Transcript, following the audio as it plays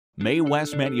May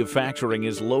West Manufacturing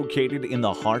is located in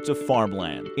the heart of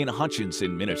farmland in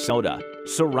Hutchinson, Minnesota.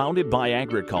 Surrounded by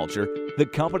agriculture, the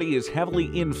company is heavily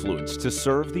influenced to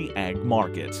serve the ag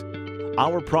market.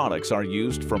 Our products are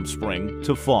used from spring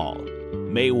to fall.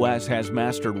 May West has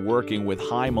mastered working with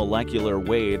high molecular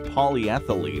weight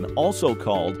polyethylene, also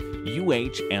called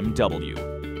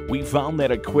UHMW. We found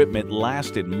that equipment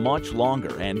lasted much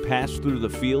longer and passed through the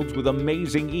fields with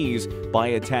amazing ease by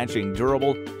attaching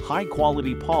durable,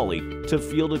 high-quality poly to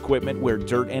field equipment where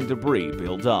dirt and debris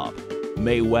build up.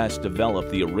 May West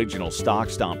developed the original stock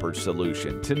stomper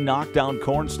solution to knock down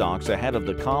corn stalks ahead of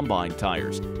the combine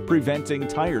tires, preventing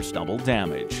tire stubble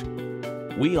damage.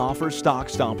 We offer stock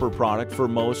stomper product for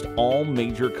most all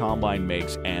major combine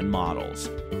makes and models.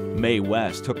 May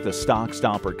West took the stock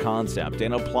stomper concept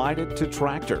and applied it to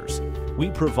tractors. We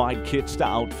provide kits to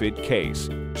outfit Case,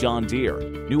 John Deere,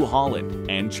 New Holland,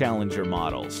 and Challenger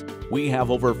models. We have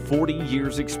over 40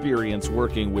 years experience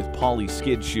working with poly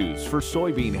skid shoes for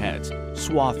soybean heads,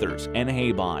 swathers, and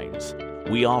hay binds.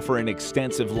 We offer an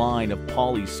extensive line of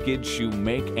poly skid shoe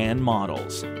make and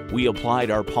models. We applied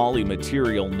our poly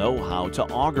material know-how to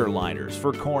auger liners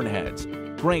for corn heads,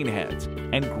 grain heads,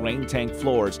 and grain tank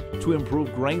floors to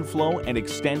improve grain flow and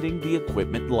extending the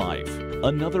equipment life.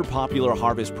 Another popular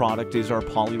harvest product is our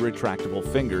poly-retractable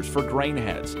fingers for grain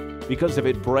heads, because if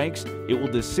it breaks, it will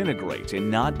disintegrate and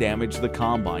not damage the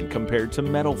combine compared to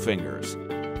metal fingers.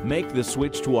 Make the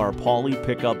switch to our poly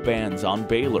pickup bands on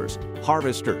balers,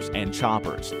 harvesters, and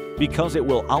choppers, because it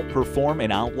will outperform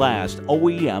and outlast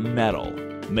OEM metal.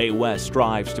 May West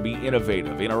strives to be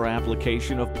innovative in our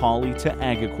application of poly to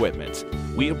ag equipment.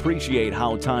 We appreciate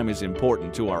how time is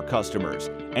important to our customers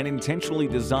and intentionally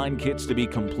design kits to be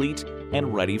complete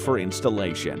and ready for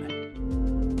installation.